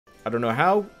I don't know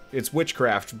how. It's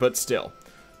witchcraft, but still.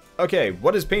 Okay,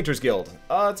 what is Painter's Guild?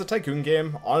 It's a tycoon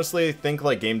game. Honestly, think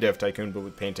like Game Dev Tycoon, but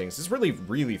with paintings. It's really,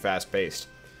 really fast-paced.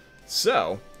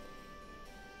 So,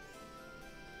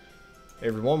 hey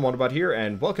everyone, Wanderbot here,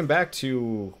 and welcome back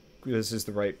to... This is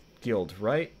the right guild,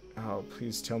 right? Oh,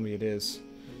 please tell me it is.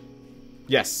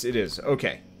 Yes, it is.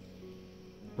 Okay.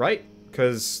 Right?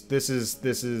 Because this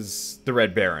is the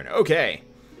Red Baron. Okay.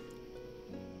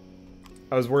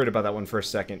 I was worried about that one for a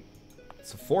second.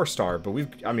 It's a 4-star, but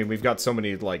we've got so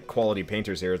many, like, quality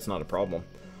painters here, it's not a problem.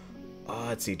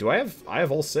 Let's see, I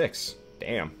have all 6.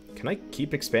 Damn. Can I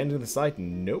keep expanding the site?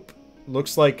 Nope.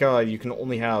 Looks like, you can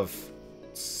only have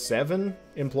 7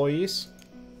 employees.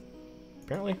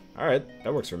 Apparently. Alright,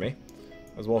 that works for me.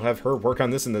 Might as well have her work on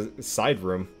this in the side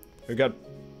room. We've got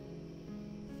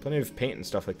plenty of paint and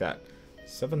stuff like that.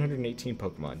 718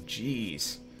 Pokemon.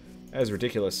 Jeez. That is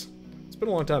ridiculous. It's been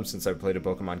a long time since I've played a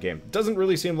Pokemon game. Doesn't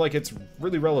really seem like it's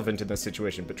really relevant in this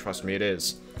situation, but trust me, it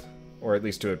is. Or at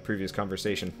least to a previous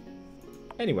conversation.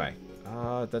 Anyway,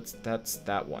 that's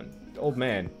that one. Old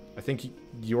man, I think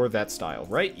you're that style,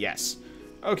 right? Yes.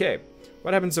 Okay,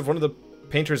 what happens if one of the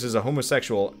painters is a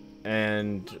homosexual,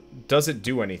 and does it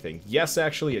do anything? Yes,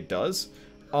 actually it does.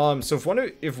 So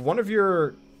if one of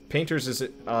your painters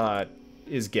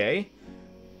is gay,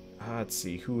 let's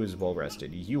see, who is well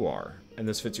rested? You are. And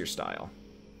this fits your style.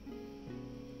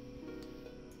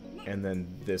 And then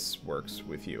this works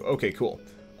with you. Okay, cool.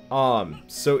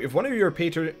 So if one of your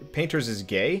painters is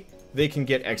gay, they can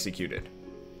get executed.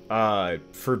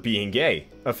 For being gay,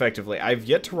 effectively. I've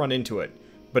yet to run into it,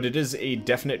 but it is a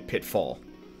definite pitfall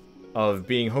of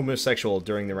being homosexual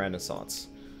during the Renaissance.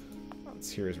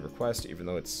 Let's hear his request, even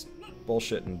though it's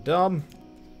bullshit and dumb.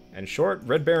 And short,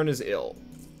 Red Baron is ill.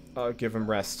 Give him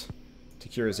rest to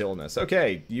cure his illness.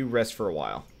 Okay, you rest for a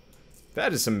while.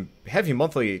 That is some heavy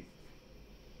monthly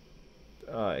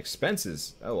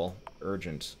expenses. Oh well,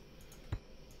 urgent.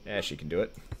 Yeah, she can do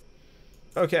it.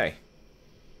 Okay.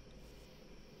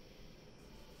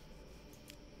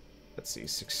 Let's see,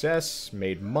 success,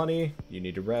 made money, you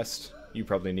need to rest. You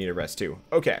probably need a rest too.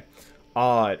 Okay.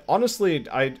 Honestly,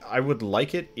 I would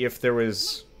like it if there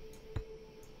was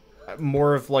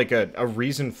more of like a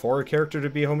reason for a character to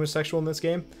be homosexual in this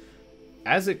game.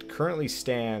 As it currently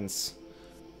stands,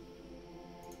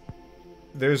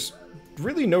 there's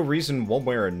really no reason one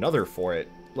way or another for it.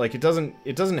 Like, it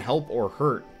doesn't help or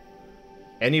hurt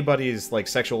anybody's, like,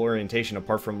 sexual orientation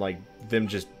apart from, like, them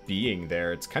just being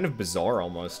there. It's kind of bizarre,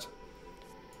 almost.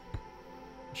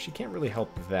 She can't really help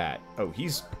that. Oh,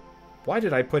 why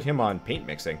did I put him on paint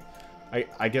mixing?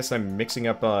 I guess I'm mixing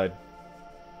up,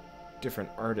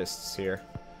 different artists here.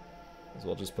 As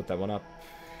well just put that one up.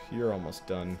 You're almost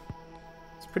done.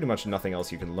 There's pretty much nothing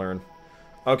else you can learn.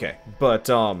 Okay, but,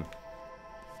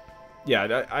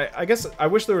 yeah, I guess I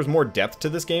wish there was more depth to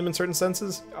this game in certain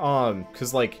senses.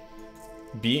 Because, like,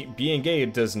 being gay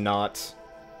does not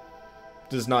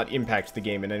impact the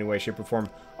game in any way, shape, or form,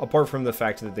 apart from the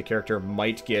fact that the character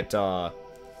might get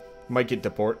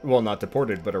deported, well, not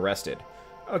deported, but arrested.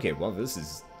 Okay, well, this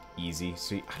is easy.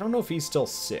 So, I don't know if he's still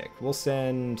sick. We'll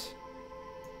send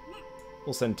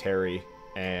Terry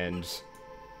and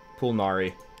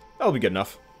Pulnari. That'll be good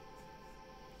enough.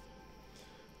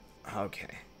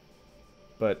 Okay.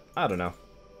 But, I don't know.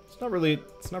 It's not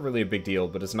really a big deal,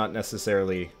 but it's not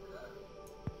necessarily...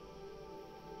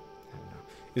 I don't know.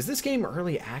 Is this game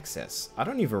early access? I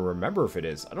don't even remember if it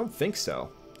is. I don't think so.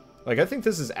 Like, I think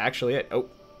this is actually it. Oh,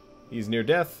 he's near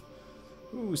death.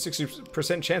 Ooh,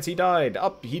 60% chance he died.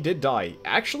 He did die.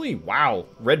 Actually, wow.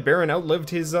 Red Baron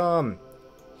outlived his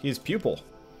pupil.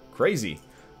 Crazy.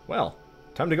 Well,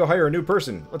 time to go hire a new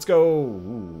person. Let's go.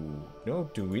 Ooh.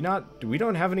 No, do we not? We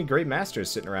don't have any great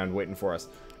masters sitting around waiting for us.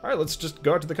 Alright, let's just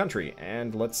go out to the country,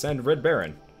 and let's send Red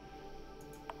Baron.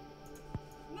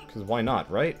 Because why not,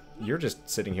 right? You're just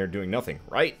sitting here doing nothing,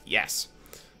 right? Yes.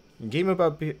 Game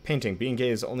about painting. Being gay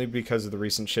is only because of the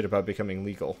recent shit about becoming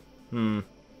legal.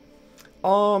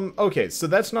 Okay, so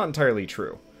that's not entirely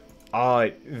true.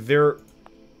 There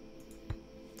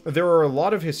are a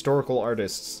lot of historical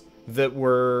artists that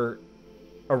were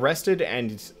arrested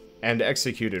and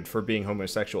executed for being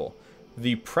homosexual.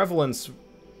 The prevalence,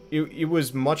 it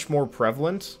was much more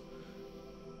prevalent.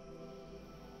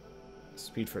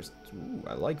 Speed first. Ooh,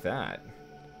 I like that.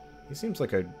 He seems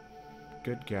like a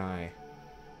good guy.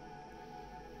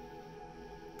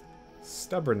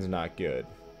 Stubborn's not good.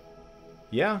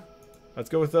 Yeah, let's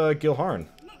go with Gilharn.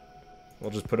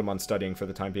 We'll just put him on studying for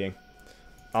the time being.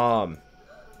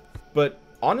 But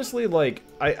honestly, like,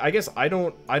 I guess I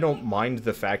don't mind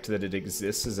the fact that it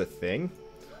exists as a thing.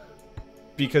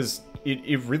 because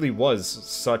it really was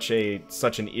such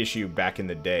an issue back in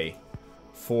the day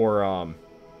for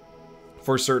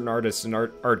certain artists and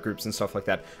art groups and stuff like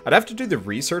that. I'd have to do the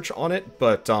research on it,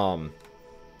 but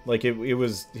like it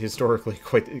was historically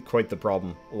quite the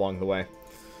problem along the way.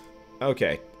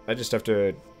 Okay, I just have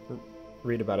to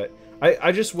read about it.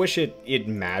 I just wish it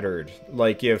mattered.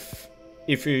 Like if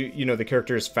you know, the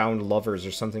characters found lovers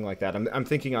or something like that. I'm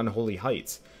thinking Unholy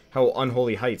Heights. How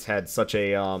Unholy Heights had such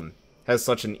a has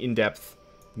such an in-depth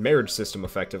marriage system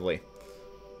effectively.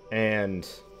 And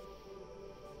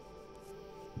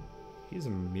he's a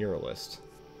muralist.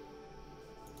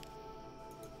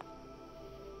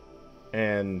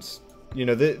 And you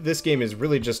know, this game is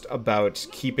really just about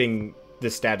keeping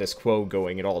the status quo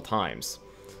going at all times.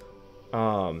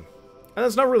 And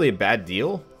that's not really a bad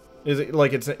deal. Is it,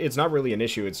 like, it's not really an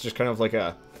issue. It's just kind of like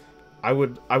a I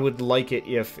would like it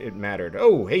if it mattered.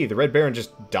 Oh, hey, the Red Baron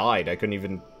just died. I couldn't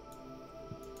even...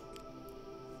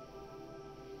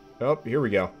 Oh, here we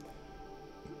go.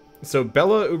 So,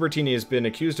 Bella Ubertini has been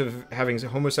accused of having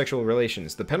homosexual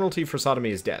relations. The penalty for sodomy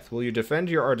is death. Will you defend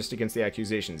your artist against the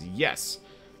accusations? Yes.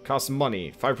 Costs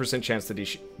money. 5% chance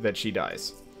that she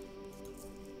dies.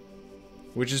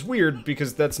 Which is weird,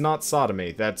 because that's not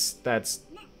sodomy. That's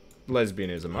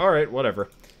lesbianism. Alright, whatever.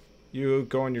 You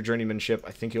go on your journeymanship.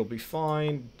 I think you'll be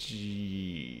fine.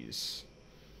 Jeez.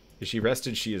 Is she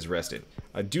rested? She is rested.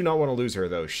 I do not want to lose her,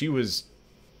 though. She was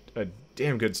a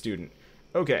damn good student.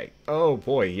 Okay. Oh,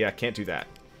 boy. Yeah, can't do that.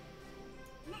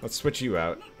 Let's switch you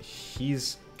out.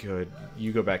 He's good.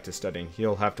 You go back to studying.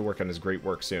 He'll have to work on his great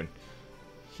work soon.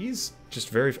 He's just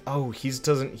very... Oh, he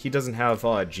doesn't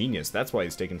have genius. That's why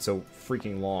he's taken so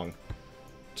freaking long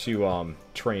to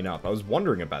train up. I was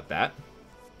wondering about that.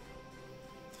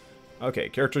 Okay,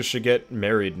 characters should get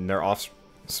married and their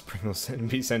offspring will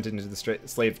be sent into the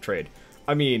slave trade.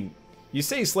 I mean, you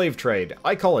say slave trade,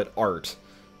 I call it art,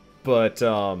 but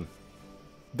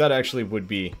that actually would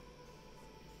be...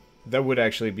 That would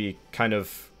actually be kind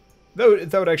of...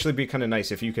 That would actually be kind of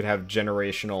nice if you could have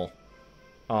generational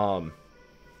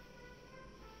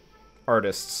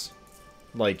artists,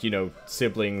 like, you know,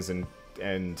 siblings and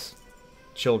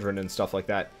children and stuff like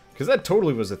that, because that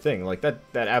totally was a thing. Like, that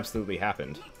absolutely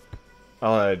happened.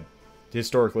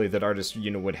 Historically, that artists, you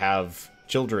know, would have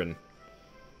children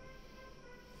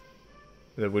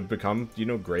that would become, you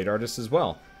know, great artists as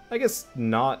well. I guess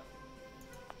not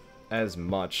as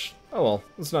much. Oh well,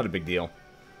 it's not a big deal.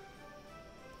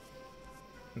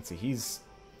 Let's see, he's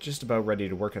just about ready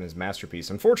to work on his masterpiece.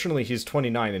 Unfortunately, he's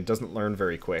 29 and doesn't learn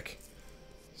very quick.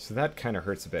 So that kind of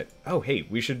hurts a bit. Oh, hey,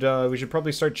 we should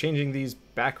probably start changing these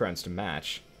backgrounds to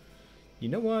match. You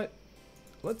know what?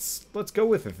 Let's go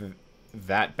with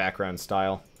that background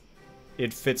style.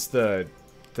 It fits the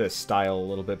style a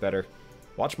little bit better.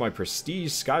 Watch my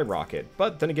prestige skyrocket.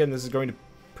 But then again, this is going to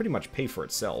pretty much pay for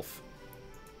itself.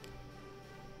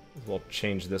 We'll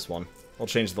change this one. I'll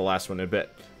change the last one in a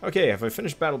bit. Okay, have I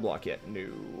finished Battle Block yet? No,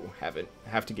 haven't.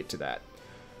 Have to get to that.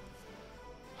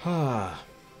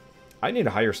 I need to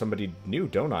hire somebody new,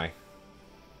 don't I?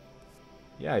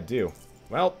 Yeah, I do.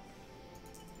 Well,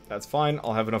 that's fine.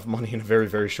 I'll have enough money in a very,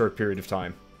 very short period of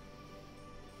time.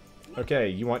 Okay,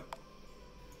 you want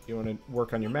to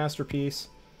work on your masterpiece?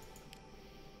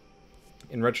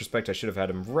 In retrospect, I should have had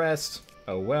him rest.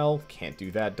 Oh well, can't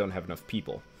do that. Don't have enough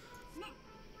people.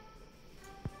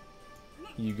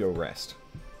 You go rest.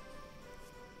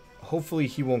 Hopefully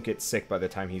he won't get sick by the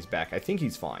time he's back. I think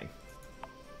he's fine.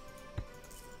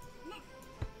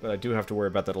 But I do have to worry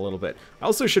about that a little bit. I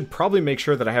also should probably make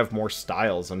sure that I have more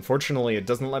styles. Unfortunately, it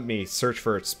doesn't let me search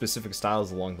for specific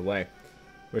styles along the way,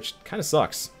 which kind of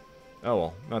sucks. Oh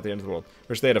well, not the end of the world.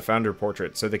 Wish they had a founder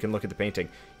portrait so they can look at the painting.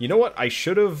 You know what? I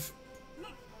should have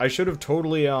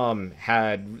totally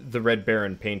had the Red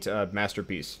Baron paint a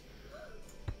masterpiece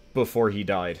before he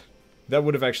died. That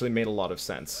would have actually made a lot of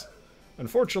sense.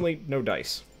 Unfortunately, no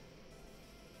dice.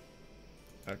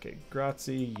 Okay,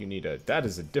 grazie, you need a... That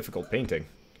is a difficult painting.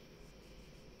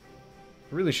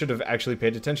 I really should have actually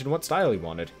paid attention to what style he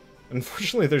wanted.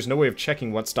 Unfortunately, there's no way of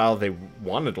checking what style they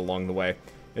wanted along the way.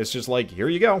 It's just like, here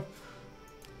you go.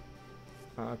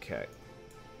 Okay.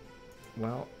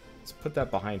 Well, let's put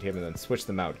that behind him and then switch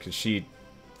them out, because she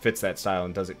fits that style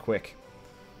and does it quick.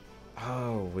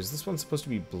 Oh, was this one supposed to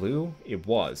be blue? It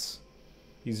was.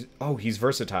 He's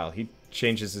versatile. He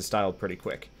changes his style pretty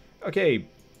quick. Okay,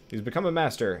 he's become a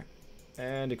master.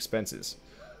 And expenses.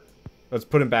 Let's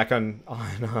put him back on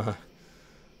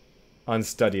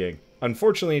studying.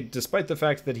 Unfortunately, despite the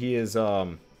fact that he is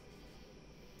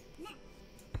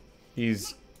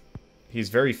he's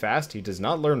very fast, he does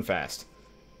not learn fast.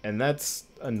 And that's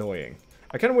annoying.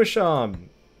 I kind of wish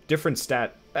different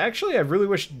stat. Actually, I really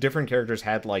wish different characters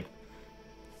had, like,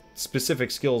 specific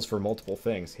skills for multiple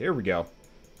things. Here we go.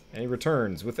 And he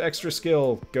returns. With extra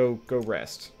skill, go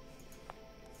rest.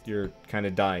 You're kind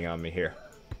of dying on me here.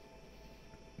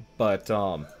 But,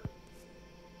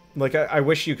 like, I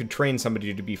wish you could train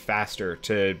somebody to be faster,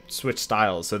 to switch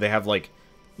styles, so they have, like,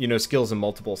 you know, skills in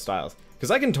multiple styles. Because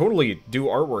I can totally do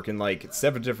artwork in, like,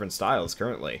 7 different styles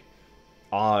currently.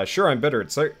 Sure, I'm better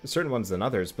at certain ones than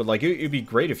others, but, like, it'd be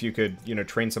great if you could, you know,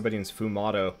 train somebody in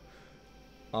Sfumato.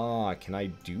 Can I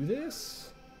do this?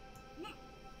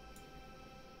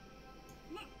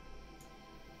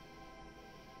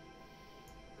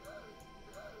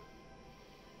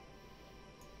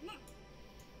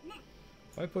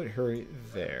 If I put her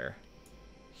there,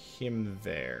 him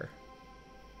there,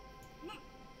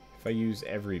 if I use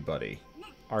everybody,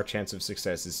 our chance of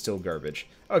success is still garbage.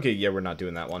 Okay, yeah, we're not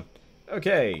doing that one.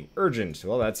 Okay, urgent.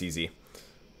 Well, that's easy.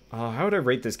 How would I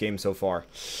rate this game so far?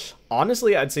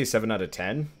 Honestly, I'd say 7 out of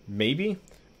 10, maybe.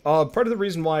 Part of the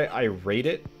reason why I rate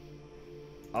it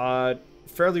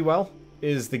fairly well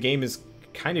is the game is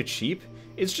kind of cheap.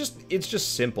 It's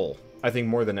just simple. I think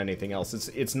more than anything else.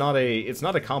 It's not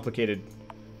a complicated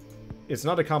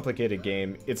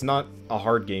game. It's not a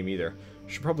hard game either.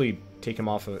 Should probably take him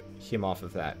off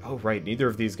of that. Oh right, neither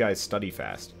of these guys study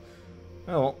fast.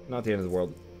 Oh well, not the end of the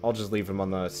world. I'll just leave him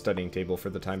on the studying table for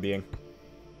the time being.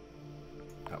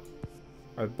 Oh.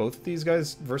 Are both of these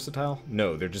guys versatile?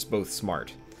 No, they're just both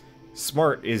smart.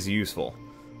 Smart is useful.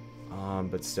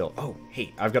 But still. Oh,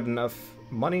 hey, I've got enough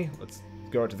money. Let's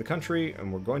go out to the country,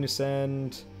 and we're going to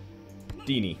send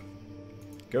Dini.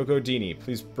 Go Dini.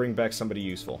 Please bring back somebody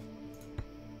useful.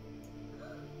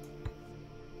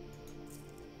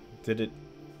 Did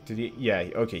he? Yeah,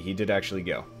 okay, he did actually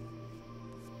go.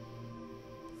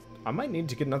 I might need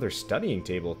to get another studying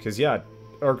table, because, yeah,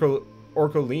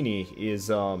 Orcolini is,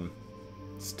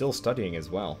 still studying as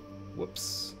well.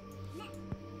 Whoops.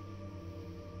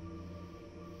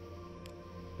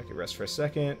 Okay, rest for a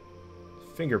second.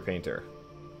 Finger painter.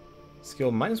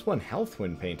 Skill -1 health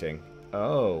when painting.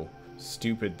 Oh,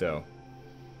 stupid, though.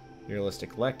 Realistic,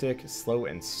 eclectic, slow,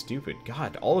 and stupid.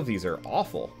 God, all of these are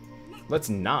awful. Let's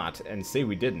not, and say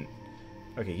we didn't.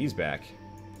 Okay, he's back.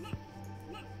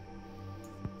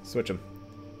 Switch him.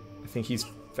 I think he's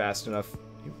fast enough.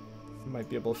 You might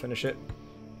be able to finish it.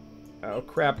 Oh,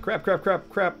 crap.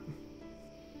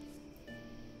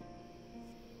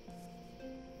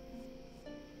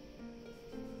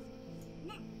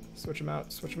 Switch him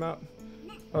out.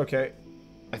 Okay.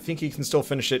 I think he can still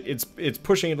finish it. It's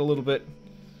pushing it a little bit.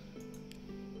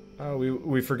 Oh,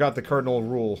 we forgot the cardinal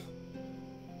rule.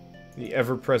 The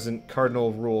ever-present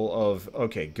cardinal rule of,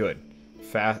 okay, good.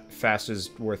 Fast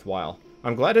is worthwhile.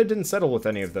 I'm glad I didn't settle with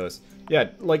any of those. Yeah,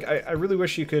 like, I really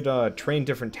wish you could train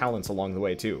different talents along the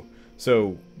way, too.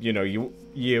 So, you know,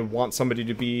 you want somebody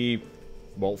to be,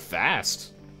 well,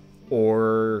 fast.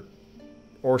 Or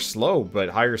slow, but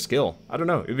higher skill. I don't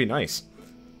know, it'd be nice.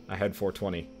 I had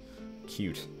 420.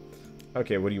 Cute.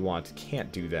 Okay, what do you want?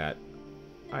 Can't do that.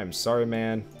 I'm sorry,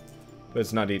 man. But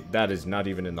it's not that is not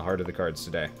even in the heart of the cards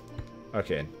today.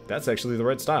 Okay, that's actually the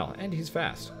right style, and he's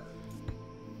fast.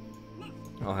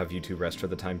 I'll have you two rest for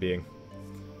the time being.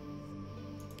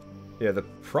 Yeah, the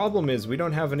problem is we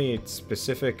don't have any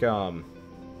specific,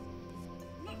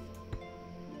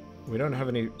 we don't have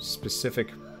any specific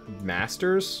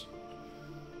masters.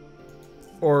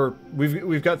 Or,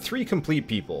 we've got 3 complete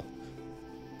people.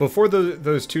 Before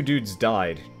those 2 dudes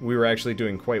died, we were actually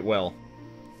doing quite well.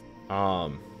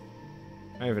 I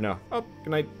don't even know. Oh,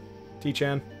 good night,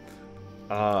 T-Chan.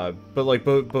 But like,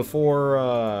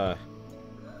 before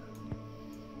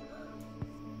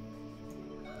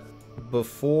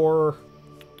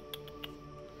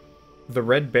the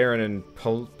Red Baron and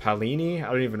Palini,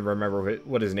 I don't even remember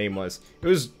what his name was.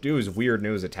 It was weird and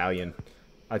it was Italian.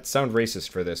 I'd sound racist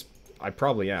for this. I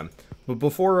probably am. But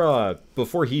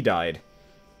before he died,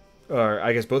 or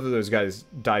I guess both of those guys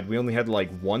died, we only had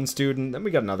like 1 student, then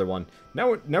we got another one.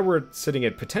 Now we're sitting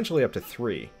at potentially up to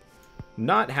 3.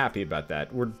 Not happy about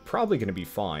that. We're probably going to be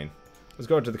fine. Let's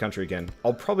go out to the country again.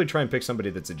 I'll probably try and pick somebody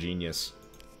that's a genius.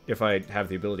 If I have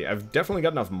the ability. I've definitely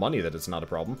got enough money that it's not a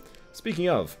problem. Speaking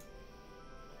of,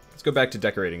 let's go back to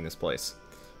decorating this place.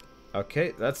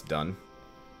 Okay, that's done.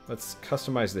 Let's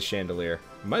customize the chandelier.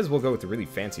 Might as well go with the really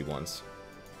fancy ones.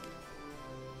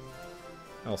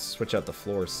 I'll switch out the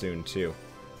floors soon, too.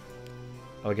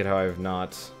 I like it how I have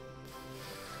not...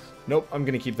 Nope, I'm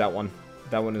going to keep that one.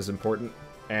 That one is important.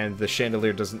 And the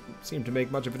chandelier doesn't seem to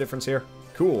make much of a difference here.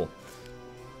 Cool.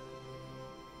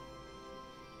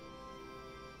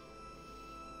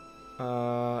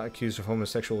 Accused of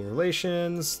homosexual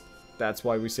relations. That's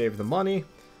why we save the money.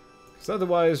 Because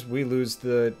otherwise, we lose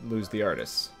the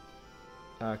artists.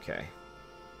 Okay.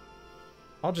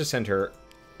 I'll just send her.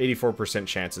 84%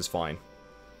 chance is fine.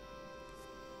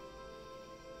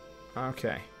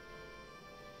 Okay.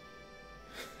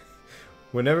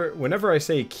 Whenever I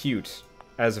say cute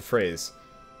as a phrase.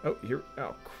 Oh, here.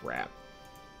 Oh, crap.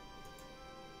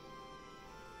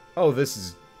 Oh, this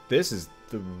is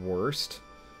the worst.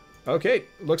 Okay,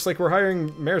 looks like we're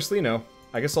hiring Marislino.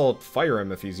 I guess I'll fire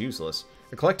him if he's useless.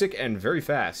 Eclectic and very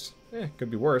fast.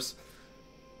 Could be worse.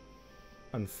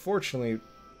 Unfortunately...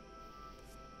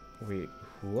 Wait,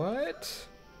 what?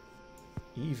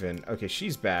 Even. Okay,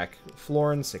 she's back.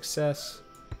 Florin, success.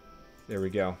 There we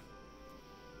go.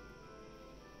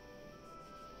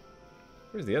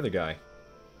 Where's the other guy?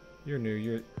 You're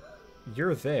new,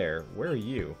 you're there. Where are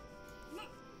you?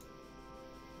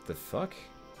 The fuck?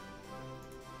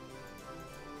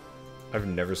 I've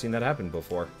never seen that happen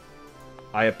before.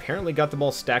 I apparently got them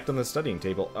all stacked on the studying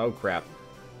table. Oh, crap.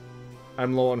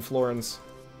 I'm low on florins.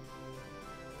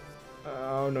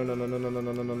 Oh, no, no, no, no, no, no,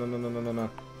 no, no, no, no, no, no, no, no.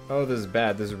 Oh, this is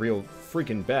bad. This is real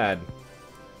freaking bad.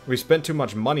 We spent too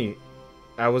much money.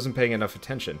 I wasn't paying enough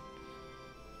attention.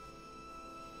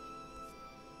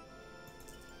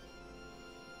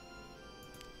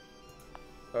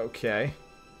 Okay.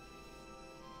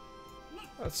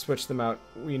 Let's switch them out.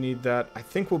 We need that. I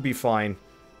think we'll be fine.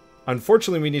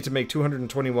 Unfortunately, we need to make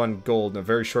 221 gold in a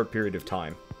very short period of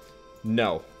time.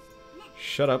 No.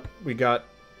 Shut up. We got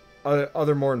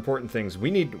other more important things.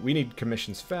 We need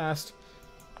commissions fast.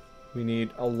 We need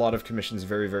a lot of commissions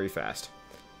very, very fast.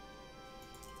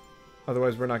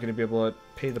 Otherwise, we're not going to be able to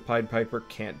pay the Pied Piper.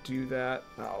 Can't do that.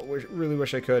 Oh, really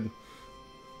wish I could.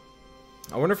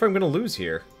 I wonder if I'm going to lose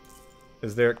here.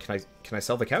 Is there... Can I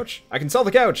sell the couch? I can sell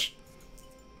the couch!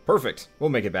 Perfect.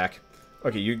 We'll make it back.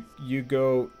 Okay, you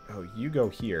go... Oh, you go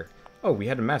here. Oh, we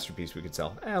had a masterpiece we could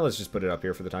sell. Let's just put it up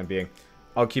here for the time being.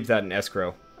 I'll keep that in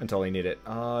escrow until I need it.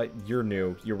 You're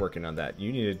new. You're working on that.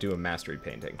 You need to do a mastery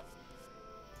painting.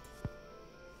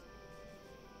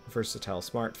 Versatile,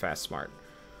 smart, fast, smart.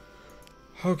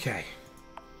 Okay.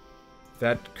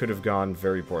 That could have gone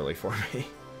very poorly for me.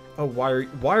 Oh, why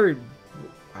are...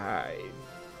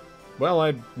 Well,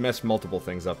 I messed multiple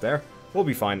things up there. We'll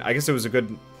be fine. I guess it was a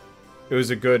good... It was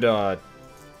a good,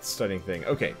 studying thing.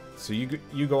 Okay, so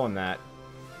you go on that.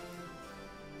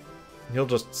 He'll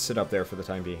just sit up there for the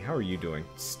time being. How are you doing?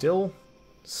 Still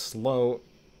slow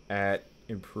at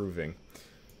improving.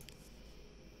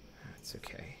 That's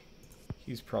okay.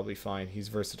 He's probably fine. He's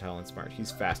versatile and smart.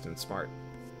 He's fast and smart.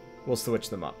 We'll switch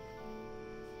them up.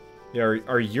 Yeah,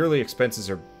 our yearly expenses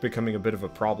are becoming a bit of a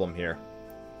problem here.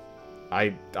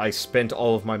 I spent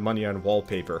all of my money on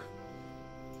wallpaper.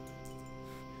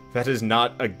 That is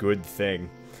not a good thing.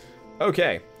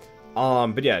 Okay.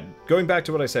 But yeah, going back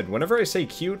to what I said, whenever I say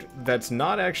cute, that's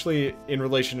not actually in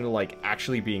relation to, like,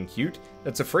 actually being cute.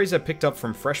 That's a phrase I picked up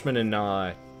from freshman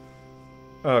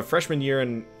year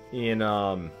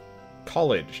in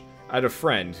college. I had a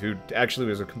friend who actually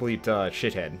was a complete,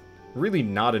 shithead. Really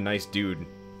not a nice dude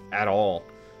at all.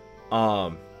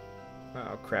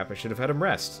 Oh crap, I should have had him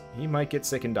rest. He might get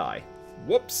sick and die.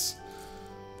 Whoops.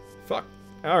 Fuck.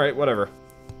 Alright, whatever.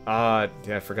 Yeah,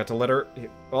 I forgot to let her...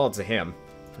 Well, it's a him.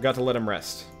 Forgot to let him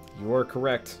rest. You are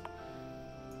correct.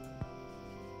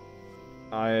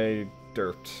 I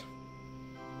derped.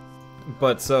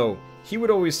 But so, he would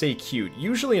always say cute,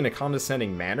 usually in a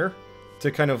condescending manner,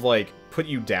 to kind of like put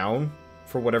you down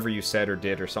for whatever you said or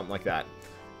did or something like that.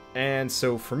 And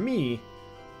so for me,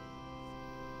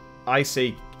 I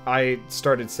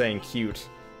started saying cute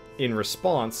in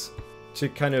response to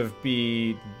kind of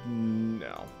be...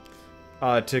 No.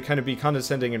 To kind of be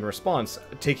condescending in response,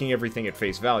 taking everything at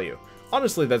face value.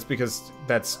 Honestly, that's because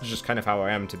that's just kind of how I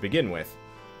am to begin with.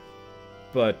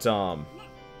 But so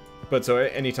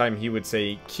anytime he would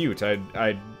say cute,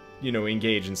 I'd you know,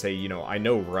 engage and say, you know, I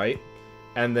know, right?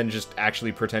 And then just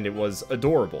actually pretend it was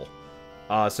adorable.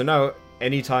 So now,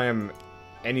 anytime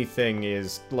anything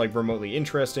is, like, remotely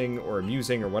interesting or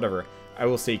amusing or whatever, I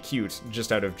will say cute,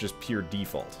 just out of just pure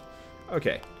default.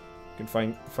 Okay. Can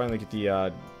finally get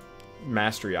the,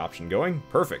 mastery option going.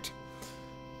 Perfect.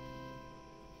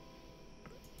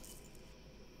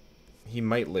 He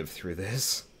might live through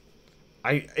this.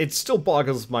 It still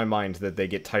boggles my mind that they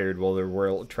get tired while they're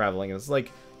world traveling. It's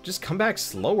like, just come back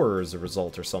slower as a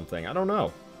result or something. I don't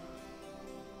know.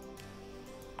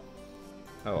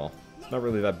 Oh well. It's not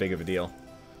really that big of a deal.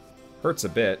 Hurts a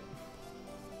bit.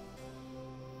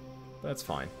 That's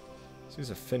fine. So he's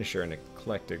a finisher and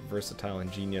eclectic, versatile,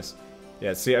 ingenious.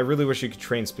 Yeah, see, I really wish you could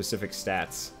train specific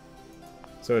stats.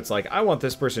 So it's like, I want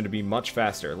this person to be much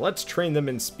faster. Let's train them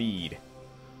in speed.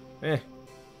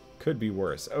 Could be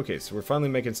worse. Okay, so we're finally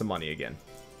making some money again.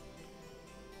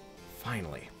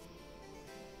 Finally.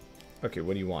 Okay,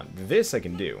 what do you want? This I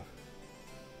can do.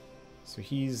 So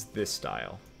he's this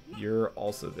style. You're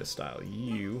also this style.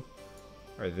 You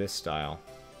are this style.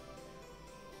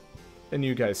 And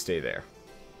you guys stay there.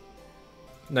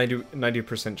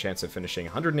 90% chance of finishing.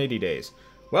 180 days.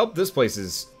 Well, this place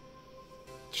is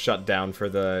shut down for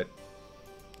the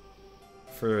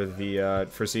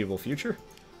foreseeable future.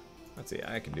 Let's see,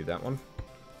 I can do that one.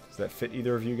 Does that fit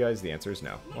either of you guys? The answer is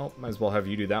no. Well, might as well have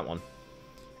you do that one.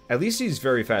 At least he's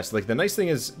very fast. Like, the nice thing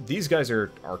is, these guys are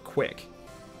quick.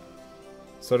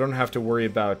 So I don't have to worry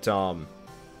about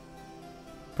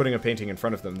putting a painting in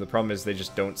front of them. The problem is they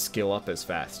just don't skill up as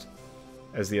fast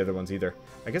as the other ones either.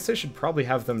 I guess I should probably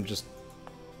have them just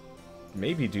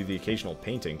maybe do the occasional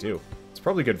painting too. It's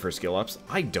probably good for skill ups.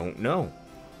 I don't know.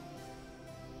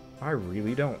 I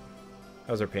really don't.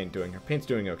 How's our paint doing? Our paint's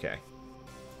doing okay.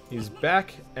 He's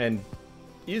back and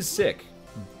is sick,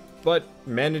 but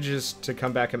manages to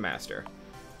come back a master.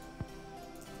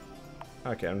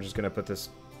 Okay, I'm just gonna put this...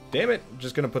 Damn it! I'm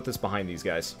just gonna put this behind these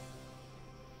guys.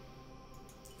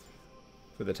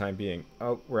 For the time being.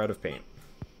 Oh, we're out of paint.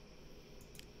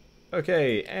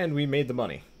 Okay, and we made the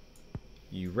money.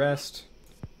 You rest.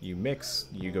 You mix.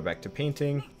 You go back to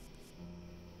painting.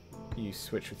 You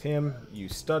switch with him. You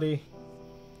study.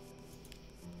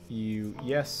 You...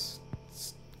 Yes.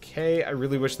 Okay, I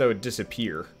really wish that would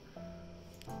disappear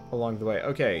along the way.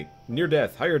 Okay, near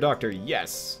death. Hire a doctor.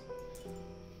 Yes!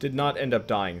 Did not end up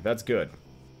dying. That's good.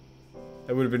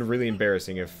 That would have been really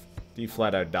embarrassing if he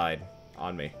flat out died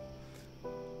on me.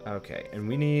 Okay, and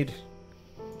we need...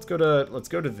 Let's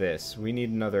go to this. We need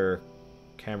another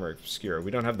camera obscura.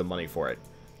 We don't have the money for it.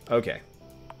 Okay.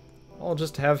 I'll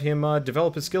just have him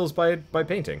develop his skills by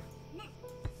painting.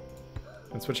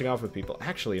 And switching off with people.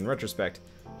 Actually, in retrospect,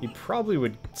 he probably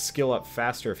would skill up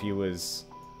faster if he was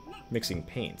mixing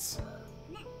paints.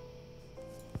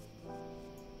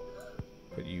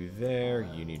 Put you there.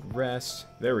 You need rest.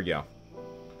 There we go.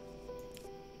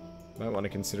 Might want to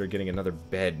consider getting another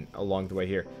bed along the way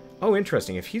here. Oh,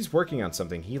 interesting. If he's working on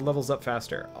something, he levels up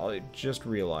faster. I just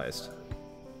realized.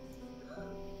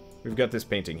 We've got this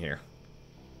painting here.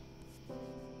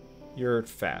 You're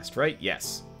fast, right?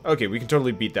 Yes. Okay, we can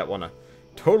totally beat that one. I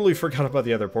totally forgot about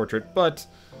the other portrait, but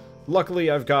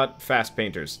luckily I've got fast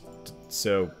painters,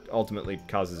 so ultimately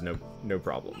causes no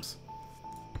problems.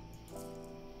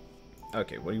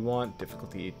 Okay, what do you want?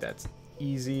 Difficulty 8, that's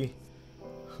easy.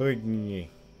 Can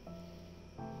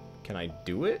I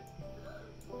do it?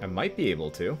 I might be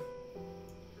able to.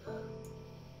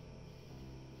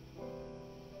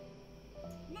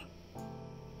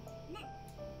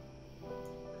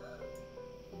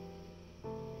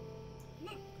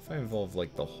 If I involve,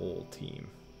 like, the whole team.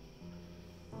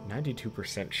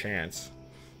 92% chance.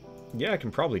 Yeah, I can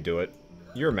probably do it.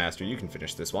 You're a master, you can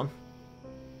finish this one.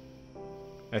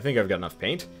 I think I've got enough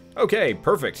paint. Okay,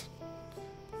 perfect.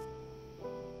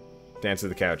 Dance of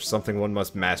the couch, something one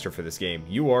must master for this game.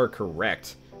 You are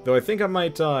correct. Though I think I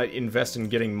might invest in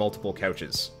getting multiple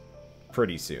couches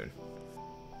pretty soon.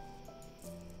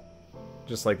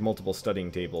 Just like multiple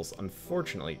studying tables.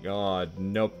 Unfortunately, God,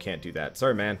 nope, can't do that.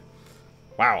 Sorry, man.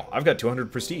 Wow, I've got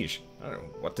 200 prestige. I don't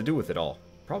know what to do with it all.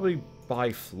 Probably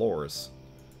buy floors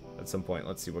at some point.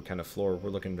 Let's see what kind of floor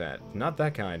we're looking at. Not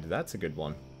that kind. That's a good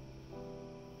one.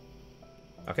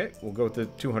 Okay, we'll go with the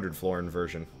 200 floor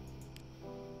inversion.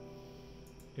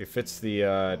 It fits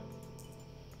the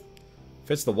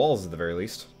walls at the very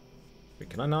least. Wait,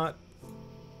 can I not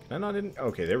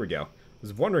okay, there we go. I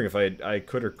was wondering if I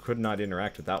could or could not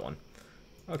interact with that one.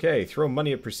 Okay, throw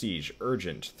money at prestige.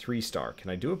 Urgent. 3-star. Can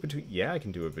I do it between... Yeah, I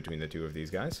can do it between the two of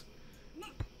these guys.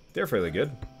 They're fairly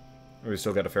good. We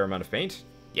still got a fair amount of paint.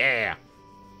 Yeah!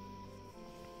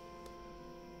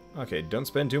 Okay, don't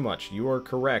spend too much. You are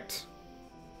correct.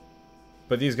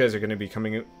 But these guys are going to be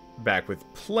coming back with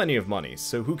plenty of money,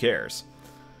 so who cares?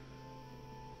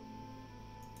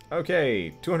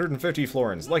 Okay, 250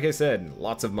 florins. Like I said,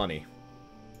 lots of money.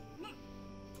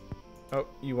 Oh,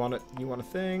 you want a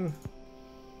thing?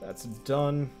 That's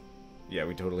done. Yeah,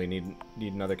 we totally need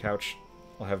another couch.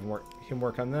 I'll have him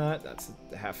work on that. That's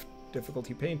half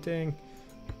difficulty painting.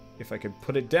 If I could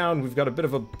put it down, we've got a bit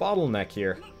of a bottleneck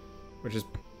here, which is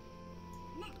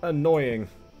annoying.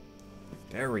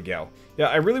 There we go. Yeah,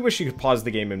 I really wish you could pause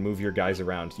the game and move your guys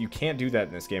around. You can't do that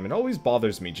in this game. It always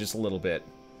bothers me just a little bit.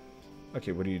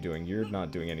 Okay, what are you doing? You're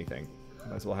not doing anything.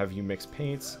 Might as well have you mix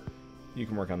paints. You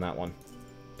can work on that one.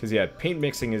 Because, yeah, paint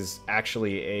mixing is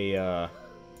actually a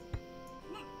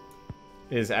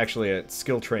is actually a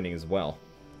skill training as well.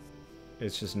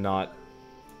 It's just not...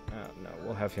 no,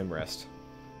 we'll have him rest.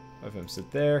 Have him sit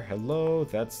there. Hello,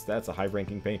 that's a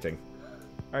high-ranking painting.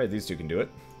 Alright, these two can do it.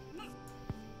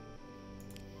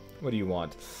 What do you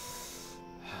want?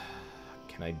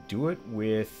 Can I do it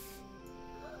with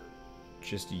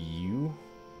just you?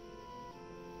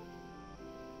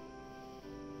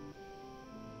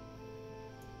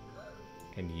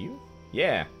 And you?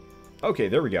 Yeah. Okay,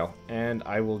 there we go. And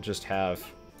I will just have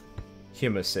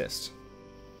him assist.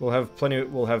 We'll have plenty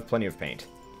of paint.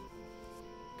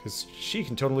 Because she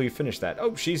can totally finish that.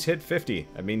 Oh, she's hit 50.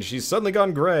 I mean, she's suddenly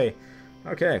gone gray.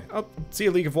 Okay. Oh, see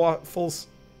you, League of Waffles.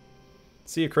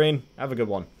 See you, Crane. Have a good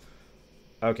one.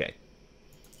 Okay.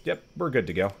 Yep, we're good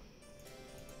to go.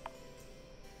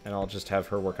 And I'll just have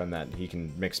her work on that. He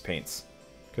can mix paints.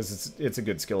 Because it's a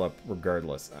good skill up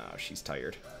regardless. Oh, she's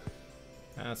tired.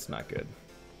 That's not good.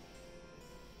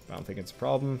 I don't think it's a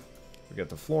problem. We got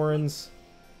the Florins.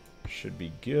 Should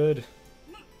be good.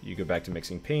 You go back to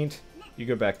mixing paint. You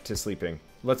go back to sleeping.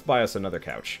 Let's buy us another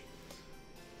couch.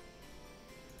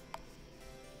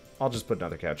 I'll just put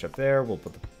another couch up there. We'll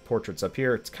put the portraits up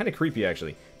here. It's kind of creepy,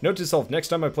 actually. Note to self, next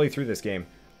time I play through this game,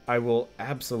 I will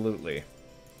absolutely...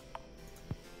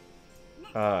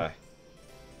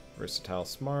 versatile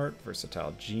smart,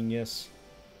 versatile genius.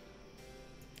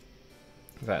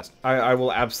 Fast. I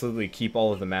will absolutely keep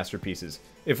all of the masterpieces.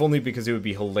 If only because it would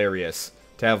be hilarious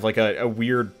to have like a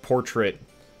weird portrait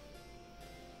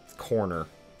corner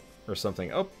or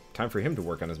something. Oh, time for him to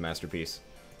work on his masterpiece.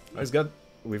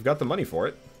 We've got the money for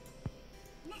it.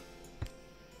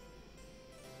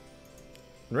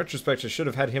 In retrospect, I should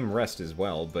have had him rest as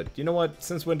well, but you know what?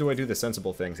 Since when do I do the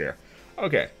sensible things here?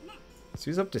 Okay. So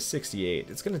he's up to 68.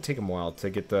 It's going to take him a while to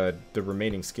get the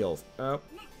remaining skills. Oh.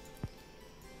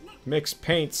 Mix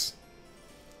paints.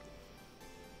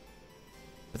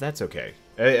 But that's okay.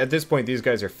 At this point, these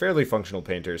guys are fairly functional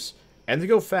painters. And they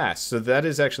go fast, so that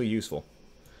is actually useful.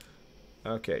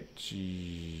 Okay.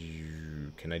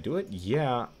 Can I do it?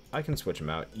 Yeah, I can switch them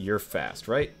out. You're fast,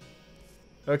 right?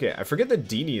 Okay, I forget that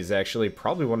Dini is actually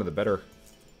probably one of the better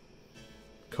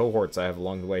cohorts I have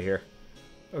along the way here.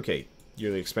 Okay,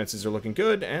 yearly expenses are looking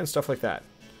good, and stuff like that.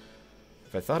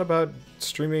 Have I thought about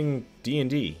streaming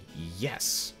D&D?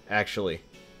 Yes, actually.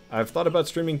 I've thought about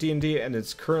streaming D&D, and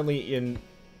it's currently in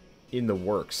the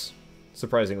works,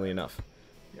 surprisingly enough.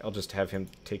 I'll just have him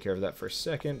take care of that for a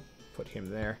second. Put him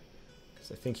there,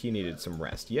 because I think he needed some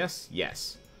rest. Yes?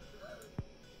 Yes.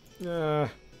 No.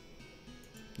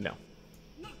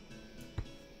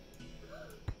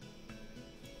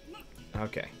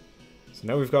 Okay. So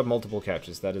now we've got multiple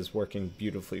couches. That is working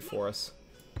beautifully for us.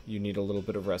 You need a little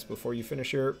bit of rest before you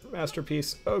finish your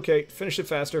masterpiece. Okay, finish it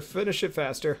faster. Finish it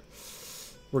faster.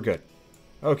 We're good.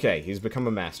 Okay, he's become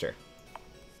a master.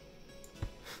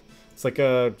 It's like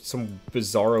some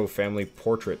bizarro family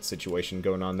portrait situation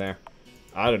going on there.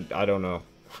 I don't know.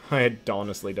 I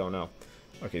honestly don't know.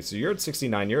 Okay, so you're at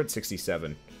 69. You're at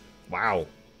 67. Wow.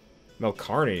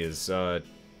 Melcarni is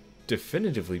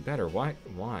definitively better. Why?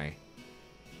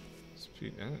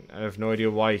 I have no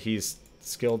idea why he's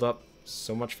skilled up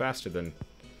so much faster than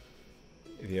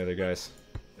the other guys.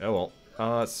 Oh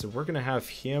well. So we're gonna have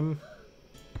him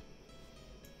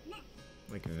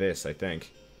like this, I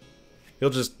think.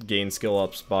 He'll just gain skill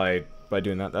ups by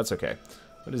doing that. That's okay.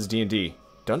 What is D&D?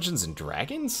 Dungeons and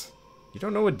Dragons? You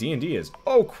don't know what D&D is?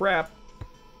 Oh crap!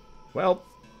 Well,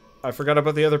 I forgot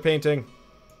about the other painting.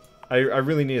 I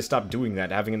really need to stop doing that,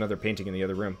 having another painting in the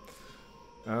other room.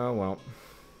 Oh well.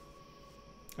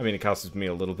 I mean, it costs me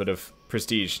a little bit of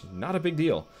prestige. Not a big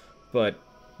deal. But,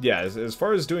 yeah, as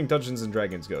far as doing Dungeons and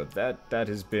Dragons go, that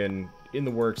has been in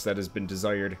the works, that has been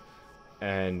desired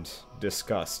and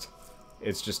discussed.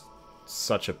 It's just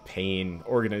such a pain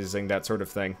organizing that sort of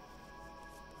thing.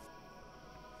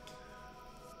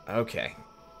 Okay.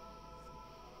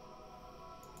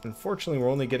 Unfortunately, we're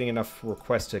only getting enough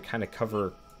requests to kind of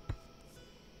cover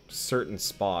certain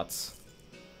spots.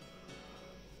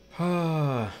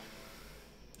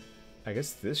 I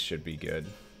guess this should be good.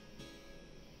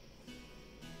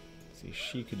 See,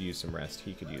 she could use some rest.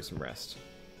 He could use some rest.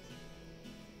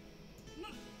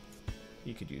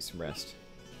 He could use some rest.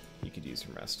 He could use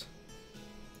some rest.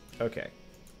 Okay.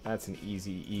 That's an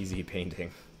easy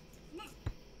painting.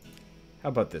 How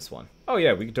about this one? Oh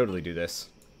yeah, we could totally do this.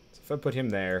 So if I put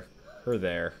him there, her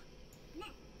there,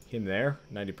 him there,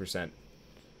 90%.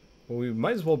 Well, we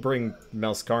might as well bring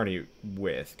Melcarni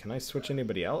with. Can I switch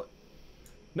anybody out?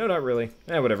 No, not really.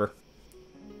 Whatever.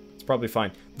 It's probably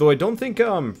fine. Though I don't think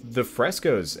the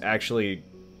frescoes actually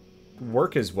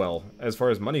work as well as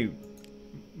far as money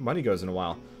goes in a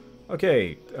while.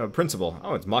 Okay, principle.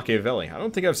 Oh, it's Machiavelli. I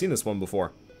don't think I've seen this one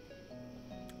before.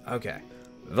 Okay.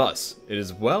 Thus, it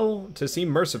is well to seem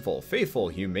merciful, faithful,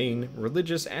 humane,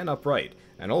 religious, and upright,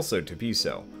 and also to be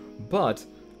so. But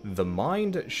the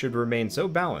mind should remain so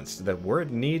balanced that were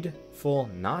it needful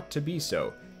not to be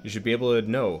so, you should be able to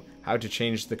know how to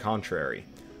change the contrary.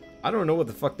 I don't know what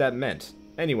the fuck that meant.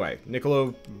 Anyway,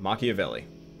 Niccolo Machiavelli.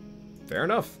 Fair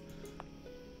enough.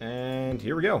 And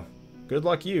here we go. Good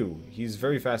luck you. He's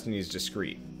very fast and he's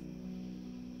discreet.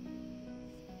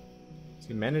 Is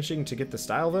he managing to get the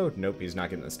style, though? Nope, he's not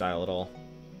getting the style at all.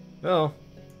 Oh,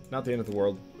 not the end of the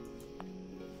world.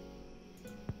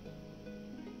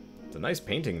 It's a nice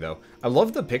painting, though. I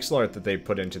love the pixel art that they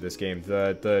put into this game.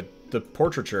 The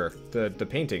portraiture, the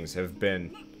paintings have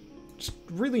been just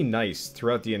really nice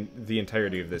throughout the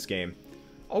entirety of this game.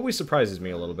 Always surprises me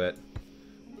a little bit.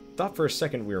 Thought for a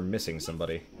second we were missing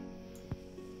somebody.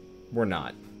 We're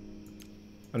not.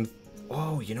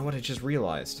 Oh, you know what I just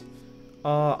realized?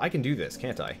 I can do this,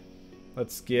 can't I?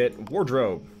 Let's get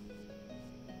wardrobe.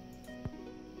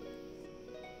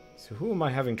 So who am I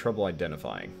having trouble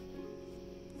identifying?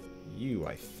 You,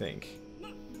 I think.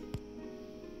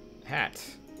 Hat.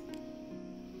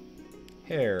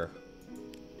 Hair.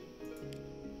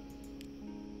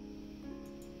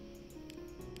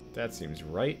 That seems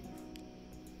right.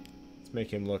 Let's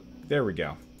make him look... There we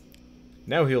go.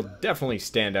 Now he'll definitely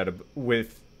stand out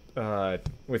with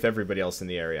everybody else in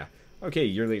the area. Okay,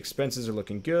 yearly expenses are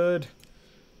looking good.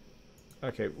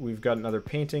 Okay, we've got another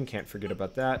painting. Can't forget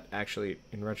about that. Actually,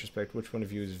 in retrospect, which one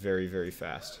of you is very, very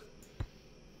fast?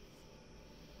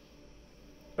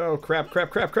 Oh, crap,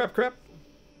 crap, crap, crap, crap.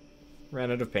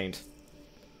 Ran out of paint.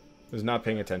 Was not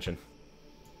paying attention.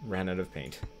 Ran out of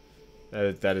paint.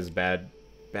 That is bad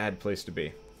place to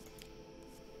be.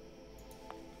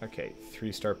 Okay,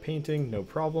 3-star painting, no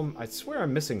problem. I swear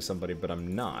I'm missing somebody, but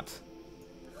I'm not.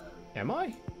 Am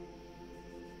I?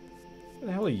 Where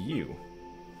the hell are you?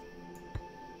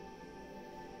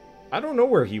 I don't know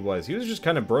where he was. He was just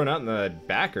kind of brought out in the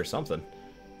back or something.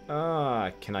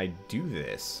 Can I do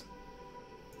this?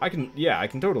 Yeah, I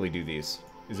can totally do these.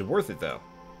 Is it worth it, though?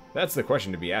 That's the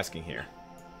question to be asking here.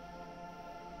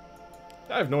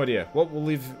 I have no idea. Well, we'll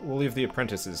leave the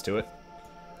apprentices to it.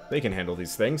 They can handle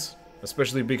these things.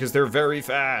 Especially because they're very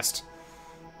fast.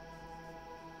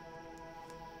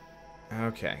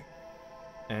 Okay.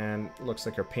 And looks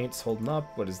like our paint's holding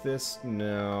up. What is this?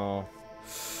 No.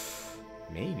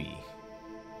 Maybe.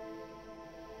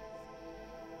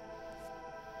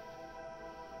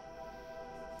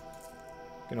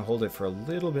 Gonna hold it for a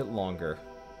little bit longer.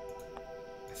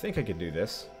 I think I can do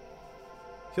this.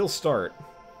 He'll start.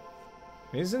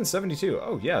 He's in 72.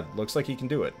 Oh yeah, looks like he can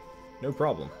do it. No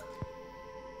problem.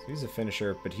 So he's a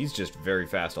finisher, but he's just very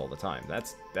fast all the time.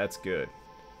 That's good.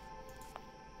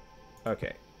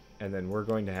 Okay. And then we're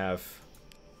going to have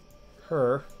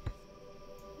her,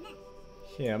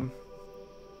 him.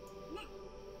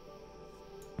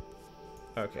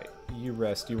 Okay, you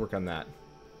rest, you work on that.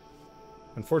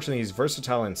 Unfortunately, he's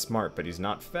versatile and smart, but he's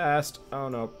not fast. Oh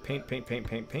no, paint, paint, paint,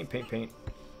 paint, paint, paint, paint.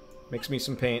 Mix me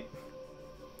some paint.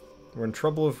 We're in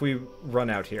trouble if we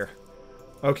run out here.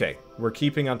 Okay, we're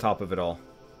keeping on top of it all.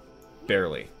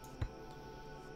 Barely.